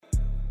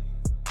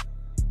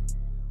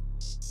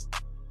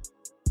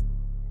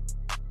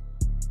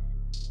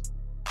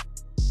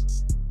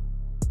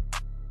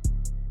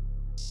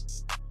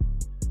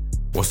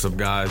What's up,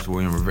 guys?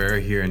 William Rivera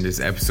here in this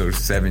episode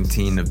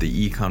 17 of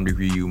the Ecom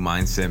Degree U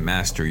Mindset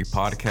Mastery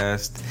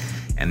podcast.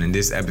 And in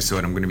this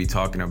episode, I'm going to be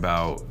talking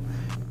about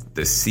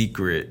the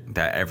secret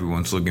that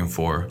everyone's looking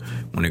for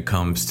when it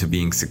comes to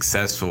being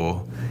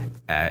successful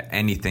at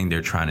anything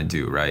they're trying to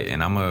do, right?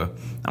 And I'm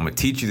gonna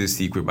teach you the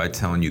secret by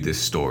telling you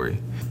this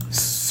story.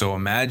 So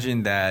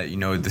imagine that,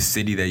 the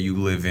city that you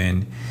live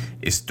in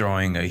is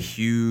throwing a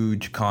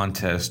huge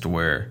contest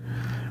where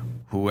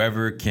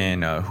whoever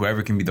can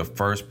be the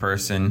first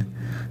person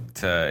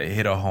to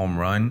hit a home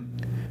run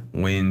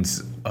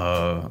wins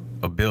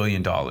 $1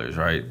 billion,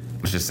 right?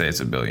 Let's just say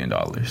it's $1 billion.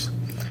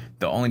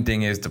 The only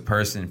thing is the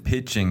person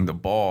pitching the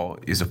ball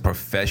is a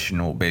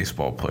professional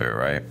baseball player,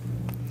 right?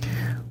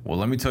 Well,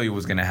 let me tell you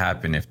what's gonna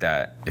happen if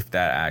that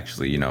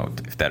actually,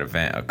 if that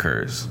event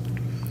occurs.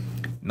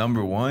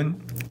 Number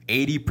one,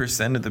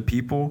 80% of the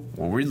people,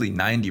 well, really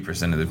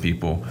 90% of the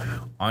people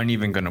aren't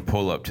even going to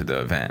pull up to the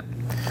event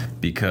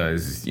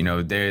because,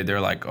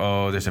 they're like,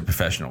 oh, there's a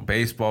professional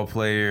baseball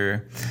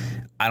player.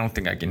 I don't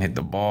think I can hit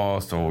the ball.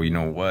 So, you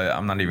know what?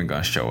 I'm not even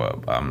going to show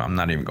up. I'm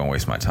not even going to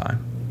waste my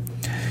time.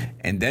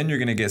 And then you're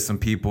going to get some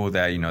people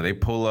that, they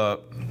pull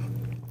up.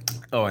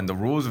 Oh, and the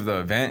rules of the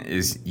event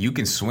is you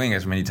can swing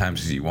as many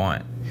times as you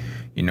want.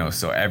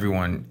 So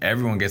everyone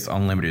gets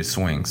unlimited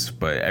swings,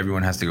 but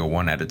everyone has to go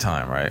one at a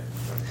time, right?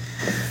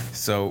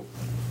 So,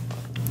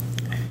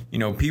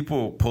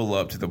 people pull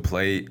up to the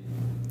plate,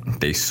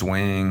 they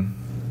swing,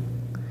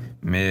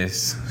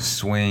 miss,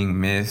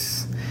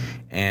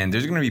 and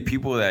there's going to be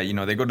people that,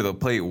 they go to the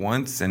plate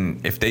once,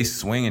 and if they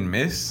swing and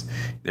miss,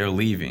 they're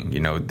leaving.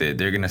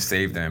 They're going to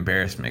save the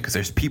embarrassment because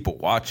there's people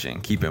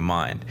watching. Keep in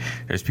mind,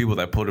 there's people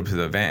that pulled up to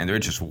the event, and they're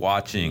just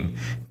watching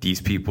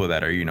these people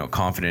that are,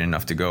 confident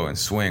enough to go and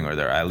swing, or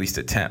they're at least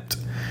attempt.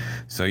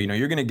 So,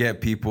 you're going to get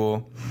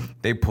people,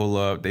 they pull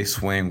up, they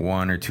swing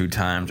 1 or 2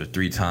 times or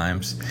 3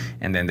 times,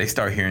 and then they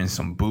start hearing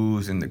some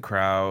boos in the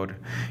crowd.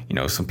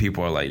 Some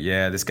people are like,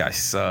 yeah, this guy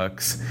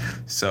sucks.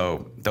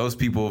 So those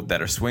people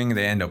that are swinging,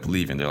 they end up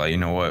leaving. They're like, you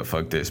know what,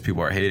 fuck this.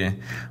 People are hating.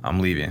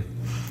 I'm leaving.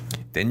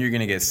 Then you're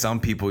going to get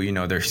some people,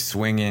 they're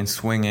swinging.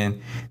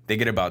 They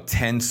get about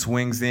 10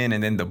 swings in,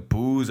 and then the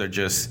boos are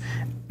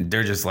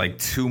they're just like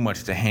too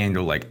much to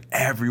handle. Like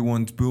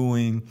everyone's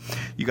booing.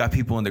 You got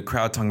people in the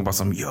crowd talking about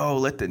yo,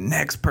 let the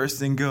next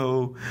person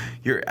go.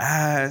 Your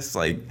ass,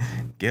 like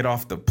get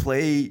off the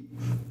plate.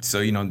 So,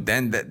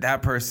 then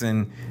that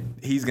person,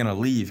 he's going to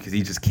leave because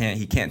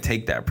he can't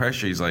take that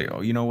pressure. He's like,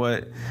 oh, you know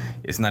what?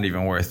 It's not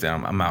even worth it.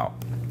 I'm out.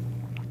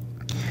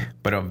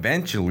 But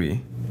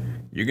eventually,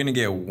 you're going to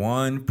get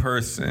one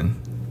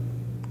person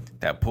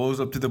that pulls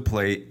up to the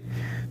plate,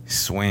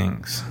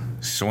 swings,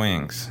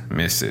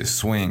 misses,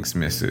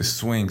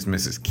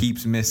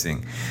 keeps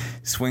missing,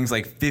 swings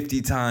like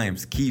 50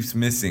 times, keeps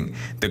missing.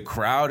 The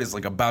crowd is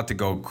like about to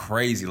go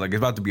crazy. Like it's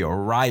about to be a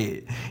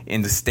riot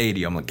in the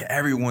stadium. Like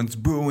everyone's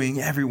booing,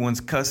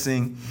 everyone's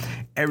cussing,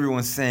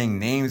 everyone's saying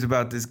names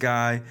about this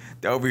guy.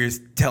 They're over here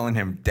telling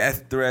him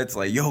death threats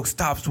like, yo,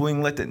 stop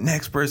swinging, let the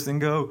next person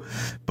go.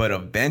 But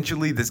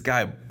eventually this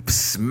guy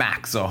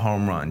smacks a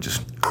home run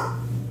just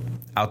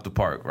out the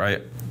park,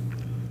 right?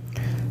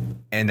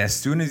 And as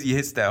soon as he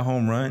hits that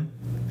home run,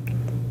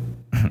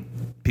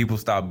 people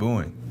stop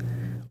booing.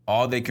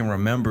 All they can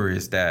remember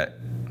is that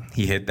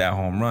he hit that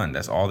home run.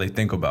 That's all they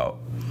think about.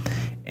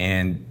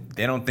 And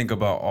they don't think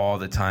about all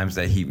the times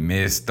that he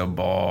missed the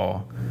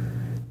ball.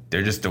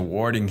 They're just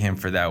awarding him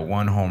for that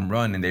one home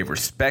run, and they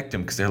respect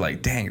him because they're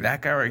like, dang,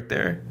 that guy right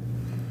there,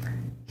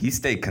 he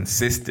stayed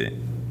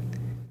consistent.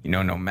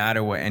 No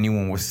matter what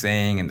anyone was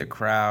saying in the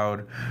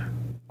crowd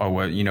or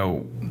what,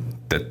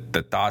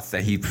 the thoughts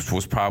that he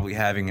was probably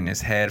having in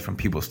his head from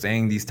people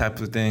saying these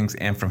types of things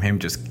and from him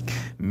just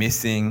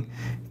missing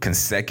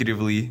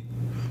consecutively,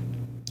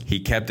 he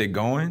kept it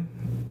going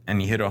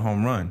and he hit a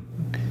home run.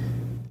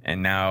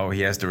 And now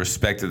he has the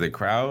respect of the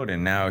crowd,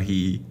 and now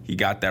he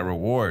got that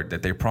reward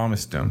that they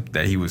promised him,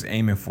 that he was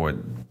aiming for,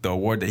 the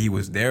award that he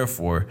was there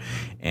for,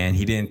 and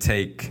he didn't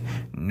take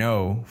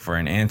no for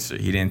an answer.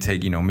 He didn't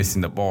take,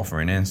 missing the ball for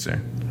an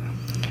answer.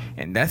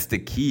 And that's the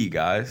key,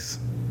 guys.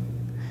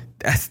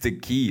 That's the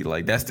key.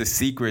 Like, that's the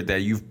secret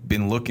that you've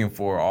been looking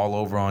for all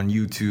over on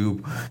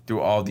YouTube through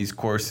all these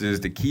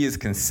courses. The key is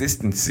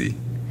consistency.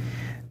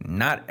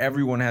 Not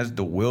everyone has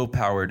the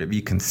willpower to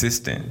be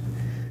consistent.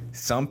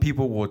 Some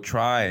people will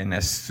try, and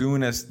as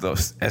soon as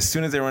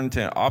they run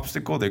into an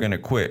obstacle, they're gonna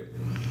quit.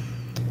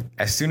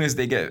 As soon as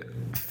they get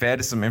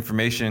fed some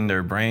information in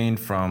their brain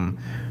from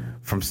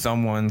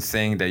someone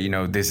saying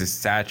that, this is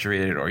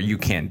saturated or you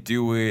can't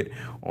do it,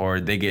 or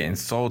they get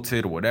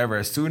insulted, whatever,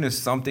 as soon as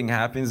something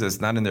happens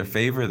that's not in their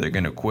favor, they're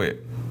gonna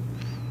quit.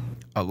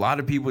 A lot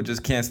of people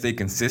just can't stay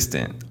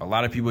consistent. A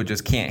lot of people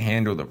just can't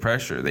handle the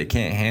pressure. They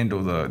can't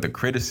handle the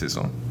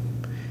criticism.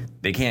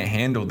 They can't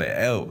handle the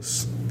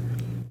L's.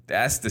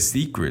 That's the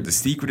secret. The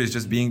secret is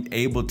just being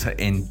able to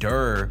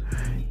endure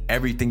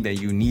everything that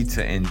you need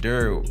to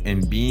endure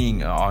in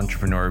being an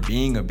entrepreneur,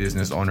 being a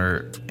business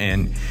owner,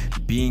 and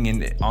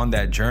being on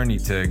that journey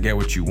to get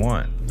what you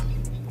want.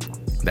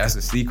 That's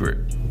the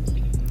secret.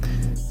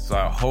 So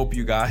I hope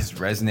you guys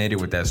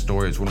resonated with that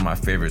story. It's one of my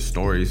favorite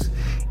stories.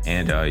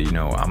 And,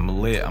 I'm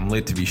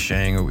lit to be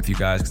sharing it with you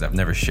guys because I've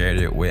never shared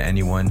it with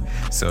anyone.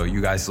 So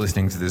you guys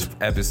listening to this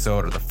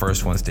episode are the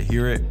first ones to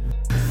hear it.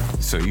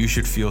 So you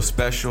should feel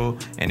special.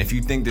 And if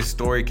you think this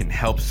story can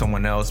help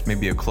someone else,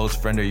 maybe a close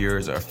friend of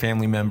yours or a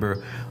family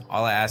member,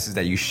 all I ask is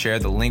that you share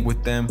the link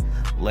with them.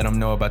 Let them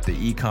know about the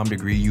Ecom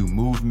Degree U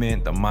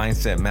movement, the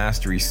Mindset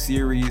Mastery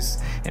series,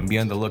 and be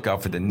on the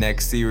lookout for the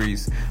next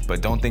series.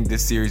 But don't think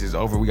this series is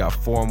over. We got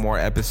 4 more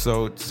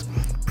episodes.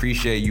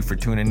 Appreciate you for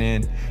tuning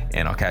in,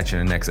 and I'll catch you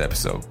in the next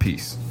episode.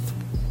 Peace.